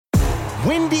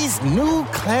Wendy's new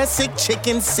classic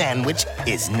chicken sandwich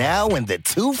is now in the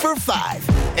 2 for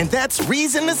 $5. And that's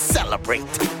reason to celebrate.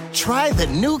 Try the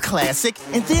new classic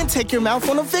and then take your mouth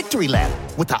on a victory lap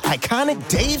with the iconic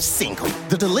Dave's Single,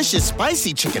 the delicious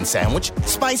spicy chicken sandwich,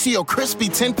 spicy or crispy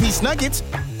 10-piece nuggets,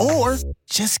 or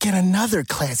just get another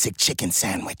classic chicken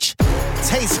sandwich.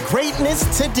 Taste greatness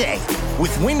today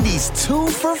with Wendy's 2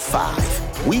 for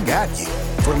 $5. We got you.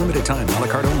 For a limited time, a la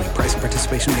carte only. Price and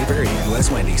participation may vary. U.S.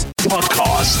 Wendy's.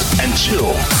 Podcast and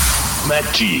chill.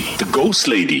 Mac G, the Ghost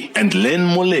Lady, and Len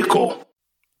Moleko.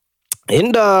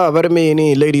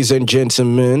 Varameni, ladies and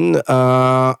gentlemen,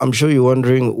 I'm sure you're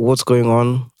wondering what's going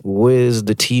on. Where's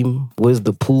the team? Where's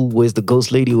the pool? Where's the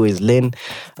Ghost Lady? Where's Len?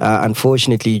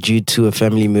 Unfortunately, due to a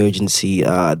family emergency,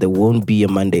 there won't be a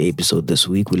Monday episode this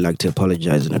week. We'd like to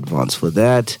apologize in advance for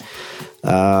that.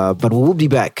 But we will be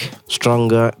back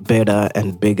stronger, better,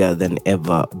 and bigger than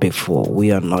ever before.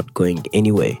 We are not going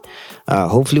anywhere.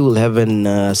 Hopefully, we'll have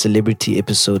a celebrity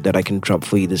episode that I can drop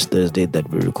for you this Thursday that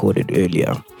we recorded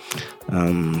earlier.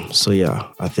 So yeah,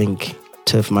 I think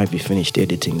Turf might be finished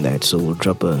editing that, so we'll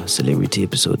drop a celebrity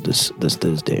episode this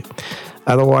Thursday.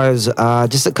 Otherwise,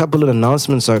 just a couple of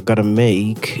announcements I gotta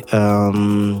make.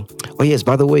 Oh yes,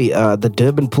 by the way, the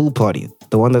Durban pool party,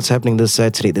 the one that's happening this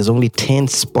Saturday, there's only 10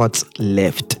 spots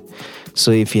left.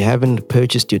 So if you haven't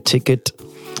purchased your ticket,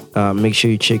 make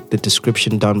sure you check the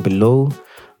description down below.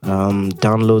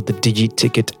 Download the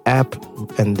DigiTicket app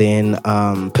and then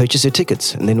purchase your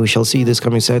tickets, and then we shall see you this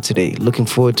coming Saturday. Looking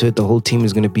forward to it. The whole team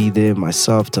is going to be there.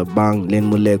 Myself, Tabang, Len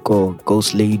Moleko,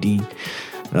 Ghost Lady,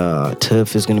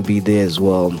 Turf is going to be there as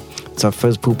well. It's our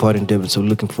first pool party in Durban, so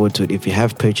looking forward to it. If you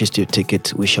have purchased your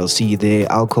ticket, we shall see you there.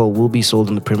 Alcohol will be sold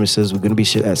on the premises. We're going to be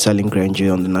selling Grandeur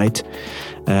on the night.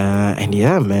 And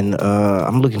yeah, man,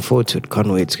 I'm looking forward to it. Can't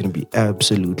wait. It's going to be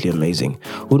absolutely amazing.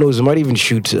 Who knows? We might even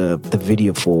shoot the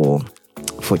video for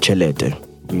Chelete.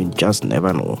 You just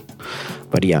never know.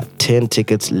 But yeah, 10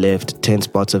 tickets left, 10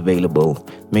 spots available.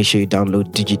 Make sure you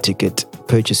download DigiTicket,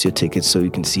 purchase your tickets so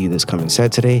you can see this coming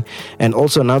Saturday. And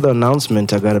also another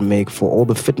announcement I got to make for all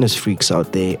the fitness freaks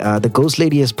out there. The Ghost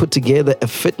Lady has put together a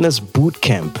fitness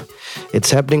bootcamp.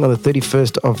 It's happening on the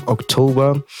 31st of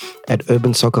October at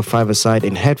Urban Soccer 5-a-side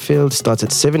in Hatfield. Starts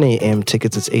at 7 a.m.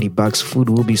 Tickets, it's $80. Food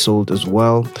will be sold as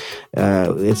well.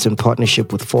 It's in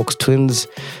partnership with Fox Twins.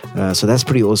 So that's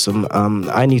pretty awesome.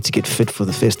 I need to get fit for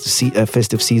the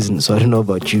festive season, so I don't know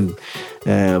about you.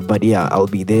 But yeah, I'll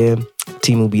be there.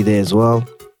 Team will be there as well.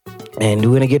 And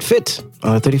we're going to get fit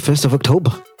on the 31st of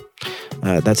October.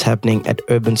 That's happening at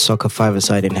Urban Soccer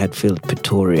 5-a-side in Hatfield,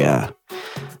 Pretoria.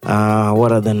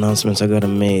 What other announcements I gotta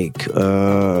make?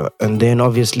 And then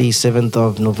obviously 7th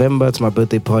of November, it's my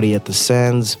birthday party at the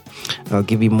Sands. I'll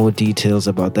give you more details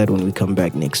about that when we come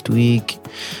back next week.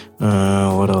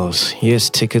 What else?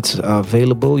 Yes, tickets are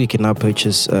available. You can now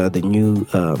purchase the new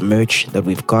merch that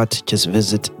we've got. Just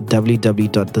visit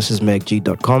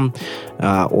www.thisismagg.com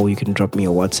or you can drop me a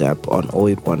WhatsApp on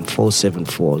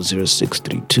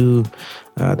 0814740632.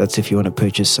 That's if you want to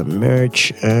purchase some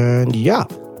merch. And yeah,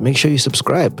 make sure you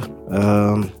subscribe,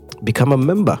 become a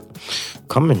member,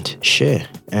 comment, share,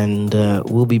 and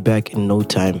we'll be back in no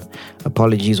time.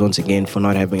 Apologies once again for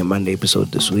not having a Monday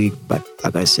episode this week, but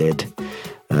like I said,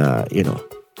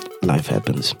 life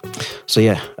happens. So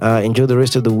yeah, enjoy the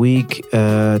rest of the week,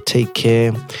 take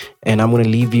care, and I'm going to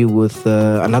leave you with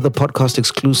another podcast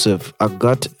exclusive. I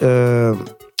got,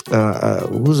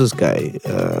 who's this guy?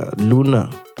 Luna.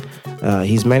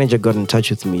 His manager got in touch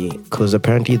with me because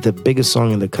apparently the biggest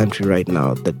song in the country right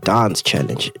now, the dance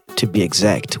challenge to be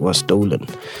exact, was stolen.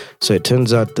 So it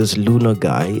turns out this Luna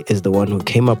guy is the one who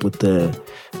came up with the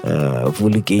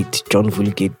John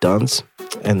Vuli dance,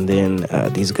 and then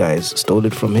these guys stole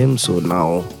it from him. So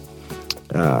now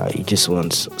he just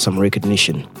wants some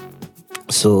recognition.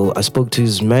 So I spoke to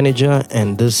his manager,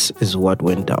 and this is what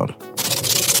went down.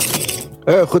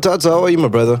 Hey, Khutadza, how are you, my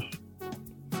brother?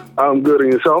 I'm good,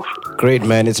 and yourself? Great,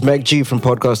 man. It's Mac G from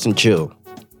Podcast and Chill.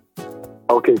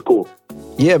 Okay, cool.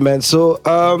 Yeah, man. So,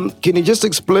 can you just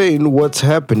explain what's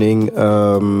happening?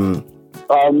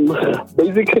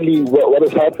 Basically, what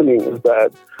is happening is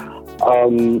that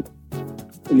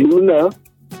Luna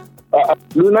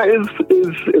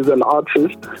is an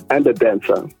artist and a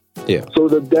dancer. Yeah. So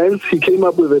the dance, he came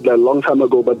up with it a long time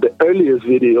ago, but the earliest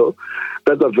video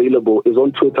that's available is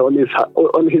on Twitter on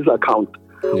his account.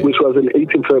 Yeah. Which was in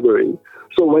 18 February.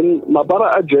 So when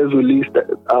Mabara Ajaz released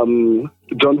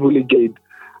John Vuli,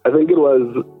 I think it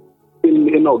was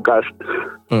in August,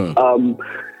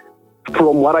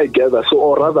 from what I gather,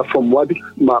 or rather from what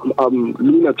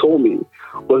Luna told me,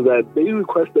 was that they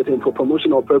requested him for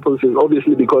promotional purposes,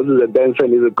 obviously because he's a dancer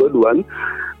and he's a good one.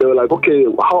 They were like, okay,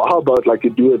 how about like you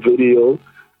do a video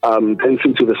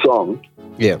dancing to the song?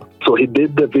 Yeah. So he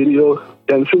did the video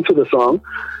dancing to the song,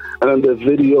 and then the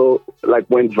video like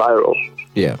went viral.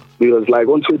 Yeah. Because like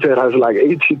on Twitter it has like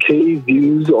 80K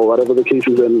views or whatever the case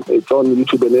is, and it's on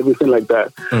YouTube and everything like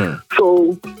that.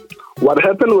 So what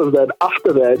happened was that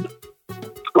after that,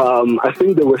 I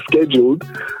think they were scheduled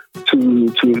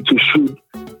to shoot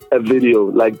a video,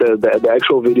 like the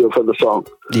actual video for the song.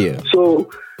 Yeah. So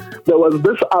there was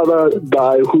this other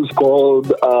guy who's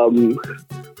called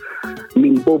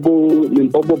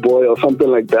Limpopo Boy or something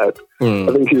like that.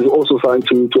 I think he's also signed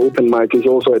to Open Mic. He's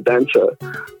also a dancer.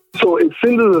 So it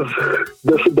seems as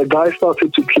if the guy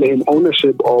started to claim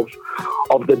ownership of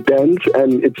the dance,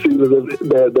 and it seems as if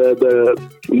the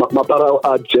Mapara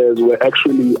Art Jazz were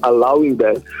actually allowing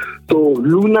that. So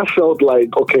Luna felt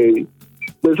like, okay,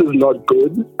 this is not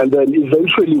good. And then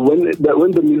eventually, when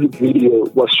the music video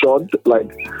was shot,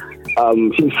 like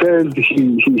he said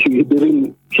he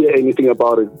didn't hear anything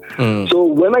about it. So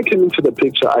when I came into the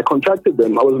picture, I contacted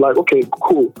them. I was like, okay,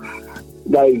 cool.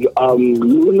 Like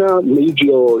Luna made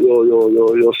your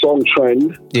song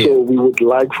trend, so we would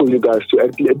like for you guys to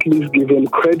at least give him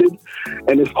credit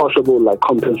and, if possible, like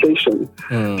compensation.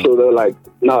 So they're like,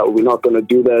 no, we're not gonna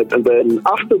do that. And then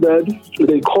after that,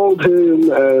 they called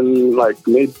him and like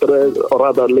made threats, or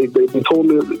rather, like they told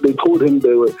him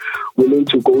they were willing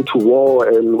to go to war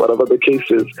and whatever the case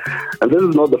is. And this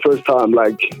is not the first time.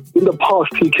 Like in the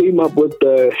past, he came up with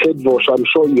the head voice. I'm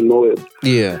sure you know it.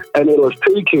 Yeah. And it was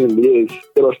taken. Yes,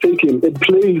 it was taken. It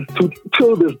plays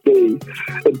till this day.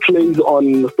 It plays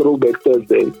on Throwback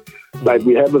Thursday. Like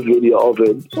we have a video of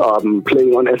it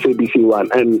playing on SABC One,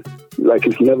 and like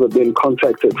he's never been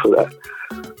contacted for that.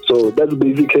 So that's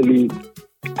basically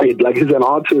it. Like he's an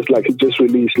artist. Like he just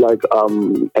released like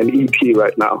an EP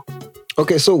right now.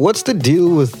 Okay, so what's the deal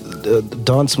with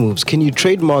dance moves? Can you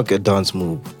trademark a dance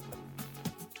move?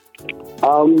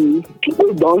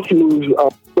 With dance moves,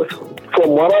 from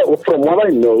what I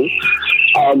know,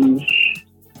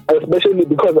 especially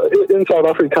because in South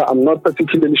Africa, I'm not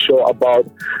particularly sure about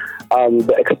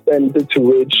the extent to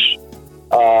which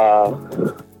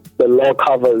the law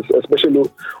covers, especially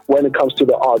when it comes to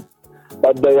the art.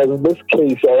 But there's this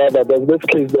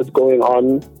case that's going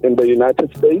on in the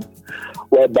United States,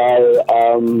 whereby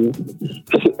I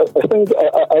think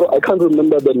I can't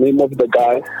remember the name of the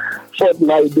guy.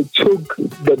 Fortnite, they took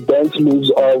the dance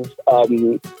moves of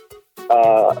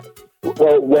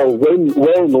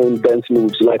well-known dance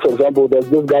moves. Like, for example, there's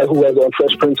this guy who was on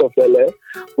Fresh Prince of Bel-Air,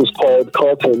 who's called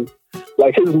Carlton.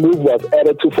 Like, his move was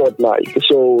added to Fortnite.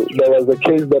 So there was a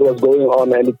case that was going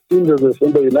on, and it seems as if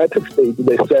in the United States,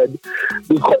 they said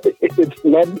because it's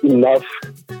not enough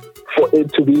for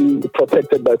it to be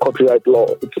protected by copyright law.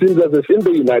 It seems as if in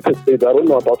the United States, I don't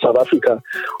know about South Africa,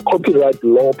 copyright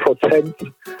law protects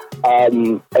a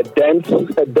dance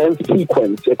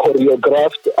sequence, a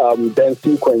choreographed dance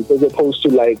sequence, as opposed to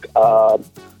like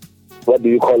what do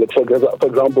you call it? For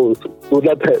example,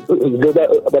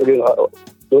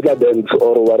 Dula dance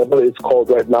or whatever it's called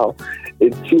right now.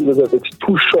 It seems as if it's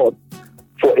too short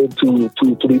for it to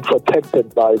be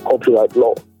protected by copyright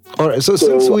law. All right. So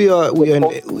since we are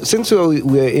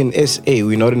in SA,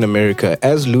 we're not in America.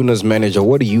 As Luna's manager,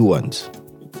 what do you want?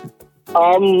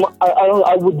 I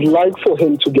would like for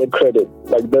him to get credit.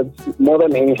 Like, that's more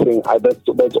than anything.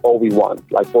 That's all we want.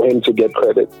 Like, for him to get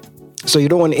credit. So you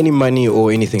don't want any money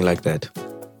or anything like that?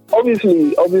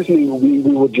 Obviously, we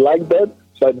would like that.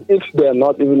 But if they're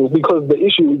not even, because the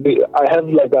issue, I have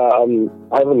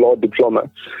a law diploma,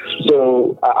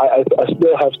 so I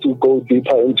still have to go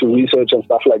deeper into research and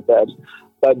stuff like that.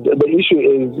 But the issue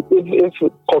is, if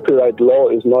copyright law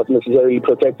is not necessarily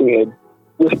protecting it,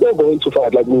 we're still going to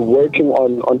fight. Like, we're working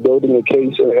on building a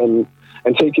case and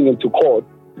taking it to court,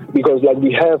 because like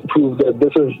we have proved that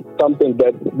this is something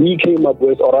that we came up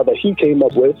with, or rather he came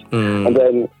up with, and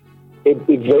then it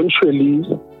eventually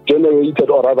generated,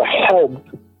 or rather helped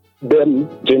them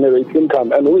generate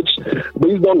income, and which,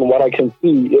 based on what I can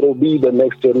see, it'll be the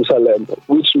next Jerusalem,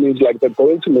 which means like they're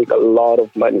going to make a lot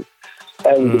of money.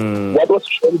 And what was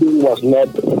trending was not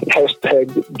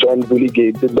hashtag John Vuli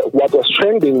Gate. What was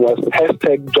trending was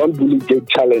hashtag John Vuli Gate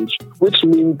Challenge, which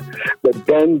means the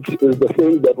dance is the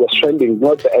thing that was trending,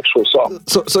 not the actual song.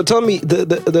 So tell me,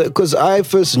 because I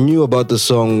first knew about the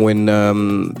song when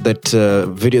that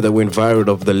video that went viral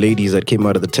of the ladies that came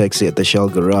out of the taxi at the Shell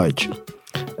garage.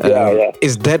 Yeah.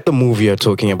 Is that the movie you're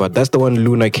talking about? That's the one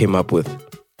Luna came up with?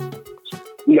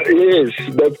 Yes,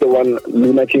 that's the one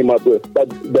Luna came up with. But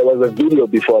there was a video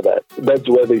before that. That's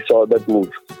where they saw that move.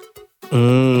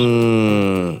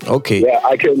 Okay. Yeah,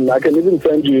 I can even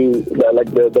send you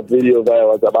the video via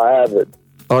WhatsApp. I have it.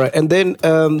 All right, and then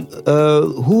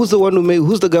who's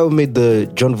the guy who made the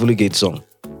John Vuli song?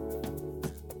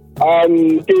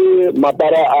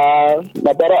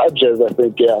 Mapara Ajaz, I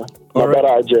think, yeah.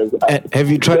 Mapara Ajaz. Have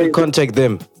you tried to contact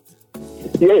them?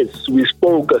 Yes, we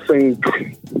spoke, I think,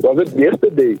 was it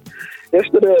yesterday?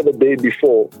 Yesterday or the day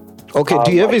before. Okay,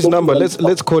 do you have his number?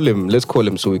 Let's call him. Let's call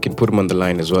him so we can put him on the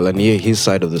line as well and hear his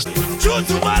side of the story.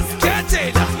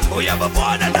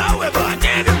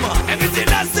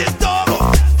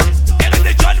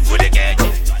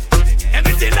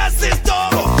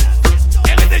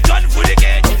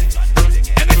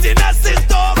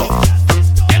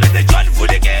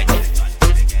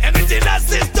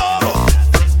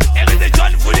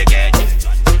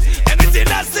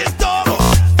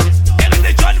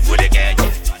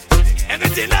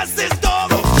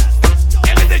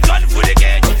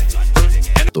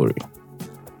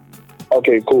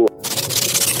 Okay, cool.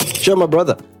 Sure, my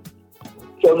brother.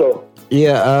 Sure.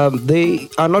 Yeah, they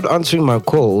are not answering my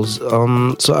calls.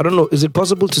 So I don't know. Is it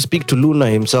possible to speak to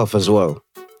Luna himself as well?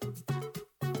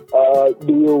 Do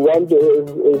you want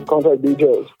his contact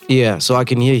details? Yeah, so I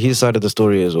can hear his side of the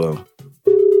story as well.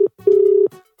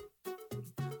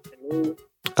 Hello.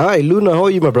 Hi, Luna. How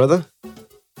are you, my brother?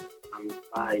 I'm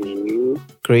fine, and you?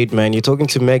 Great, man. You're talking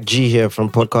to Mac G here from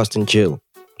Podcast and Chill.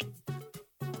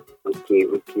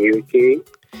 Okay.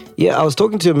 Yeah, I was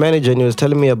talking to a manager and he was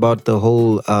telling me about the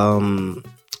whole the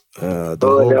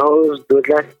whole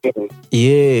thing.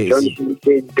 Yes. John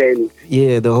Vuli Gate.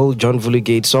 Yeah, the whole John Vuli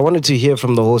Gate. So I wanted to hear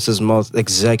from the horse's mouth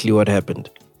exactly what happened.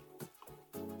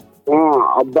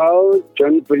 About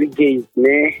John Vuli Gate,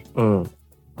 I'm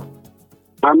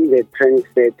the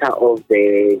trendsetter of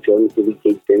the John Vuli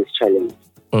Gate Dance Challenge.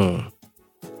 And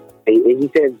he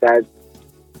said that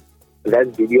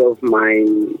video of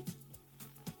mine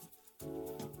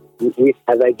with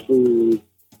other kids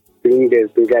doing the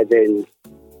bigger than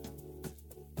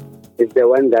is the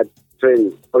one that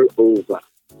trends all over.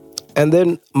 And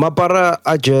then Mapara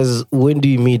Ajaz, when do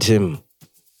you meet him?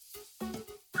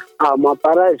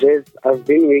 Mapara Ajaz, I've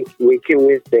been working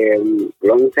with them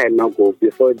long time ago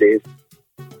before this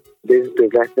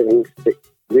Doja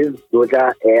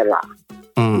era.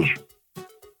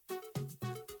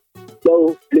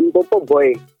 So Limpopo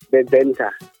Boy, the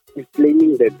dancer, is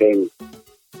playing the band.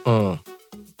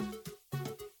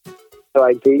 So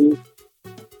I think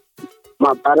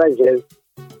Mapara Ajaz,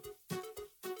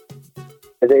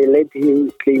 they let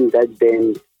him clean that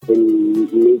band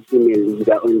and make him a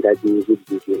leader on that music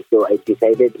video. So I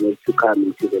decided not to come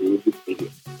into the music video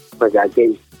because I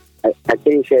can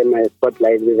share my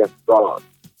spotlight with a fraud.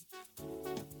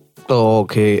 Oh,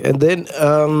 okay. And then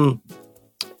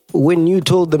when you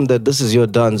told them that this is your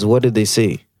dance, what did they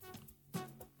say?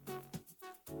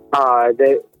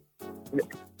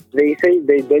 They say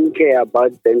they don't care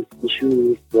about dance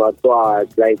issues. Like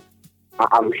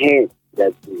I'm here.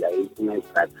 That's like my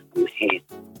brother. I'm here.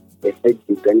 They said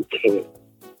they don't care.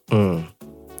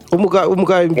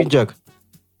 Umuka impinjak.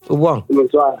 Ubang.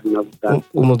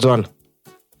 Umutswana.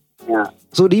 Yeah.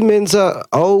 So di mensa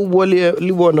au wali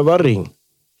libona ba ring.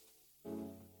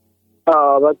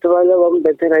 Batho ba le ba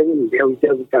mbetera di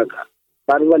utaka.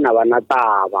 Ba bona bana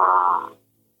taba.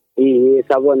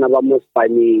 Sa bona ba mo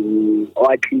Spanish o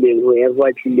atlileng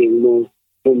whoever atlileng mo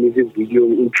music video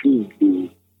utlile.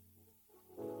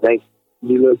 Like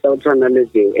dilo tsa tsana le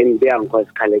teng and they are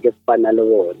cause kale ke spana le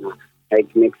bona.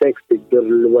 Like next expect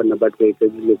le bona ba tla etsa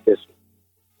dilo tseso.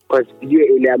 Cause video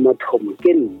ile ya mathomo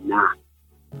ke nna.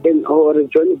 And or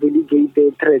John Vuli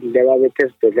Gate trend le ba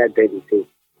test la dance.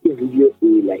 The video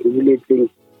ile e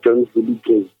John Vuli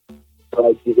Gate. So I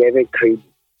give a credit.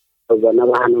 So bona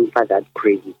ba hanong for that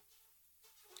credit.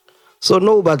 So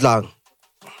no badlang.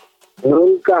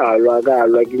 No galwa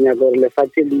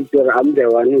I'm the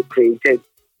one who created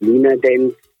Luna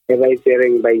Dance ever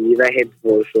sharing by either head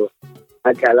for show.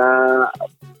 Atala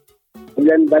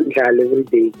Ulan Banjal every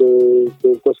day go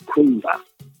school.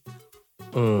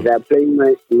 They are playing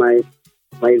my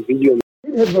video.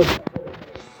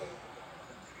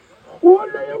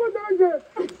 One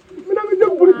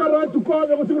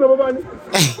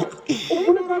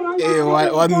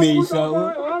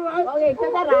nation. Okay,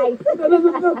 take a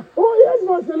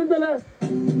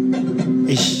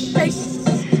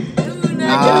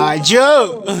right.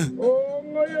 Joe.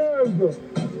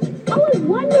 I was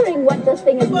wondering what this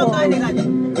thing is for.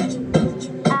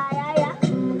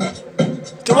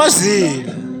 Come on, see.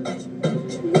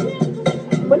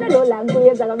 Wala lo lang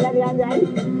kuya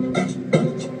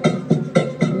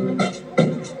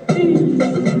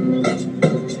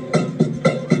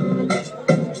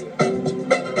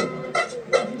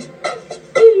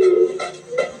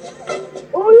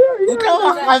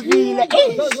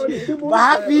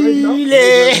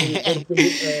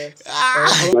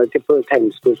Multiple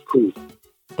times to school.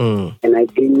 And I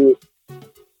think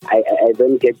I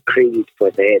don't get credit for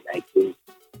that, I think.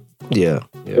 Yeah.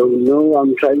 So,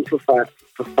 I'm trying to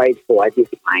fight for what is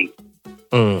mine.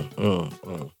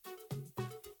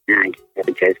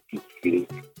 I just teach.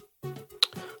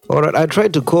 All right, I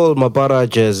tried to call Mabara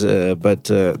Jazz, but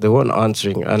they weren't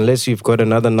answering, unless you've got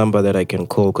another number that I can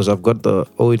call, because I've got the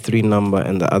 083 number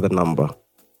and the other number.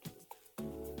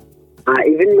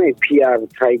 Even my PR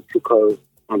tried to call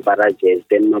Mabara Jazz,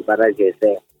 then Mabara Jazz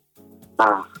said,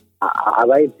 are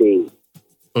I there?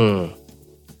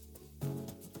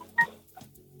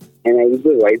 And I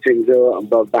even write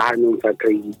about Bahanum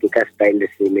Fakri, because style the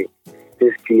same,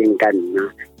 this feeling can,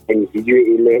 and video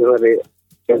ele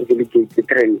just the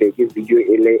trend, video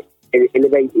ele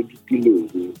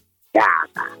editing.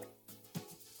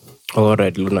 All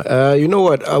right, Luna. You know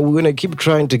what? We're going to keep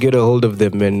trying to get a hold of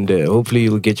them, and hopefully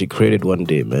you'll get your credit one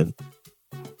day, man.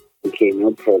 Okay,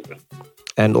 no problem.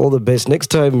 And all the best.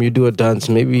 Next time you do a dance,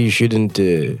 maybe you shouldn't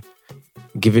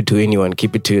give it to anyone.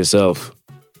 Keep it to yourself.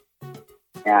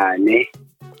 Yeah, ne?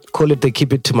 Call it the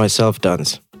keep it to myself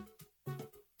dance.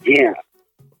 Yeah.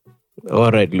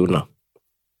 All right, Luna.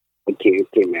 Okay,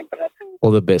 my brother. All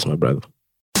the best, my brother.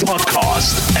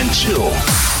 Podcast and chill.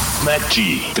 Matt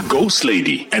G, the Ghost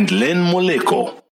Lady, and Len Moleko.